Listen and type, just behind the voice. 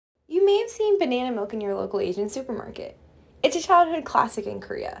have seen banana milk in your local Asian supermarket. It's a childhood classic in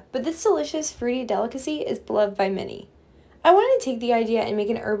Korea, but this delicious fruity delicacy is beloved by many. I wanted to take the idea and make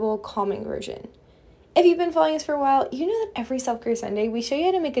an herbal, calming version. If you've been following us for a while, you know that every Self-Care Sunday we show you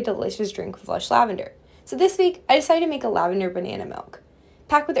how to make a delicious drink with lush lavender. So this week, I decided to make a lavender banana milk.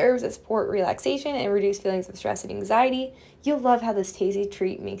 Packed with herbs that support relaxation and reduce feelings of stress and anxiety, you'll love how this tasty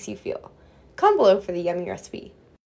treat makes you feel. Comment below for the yummy recipe.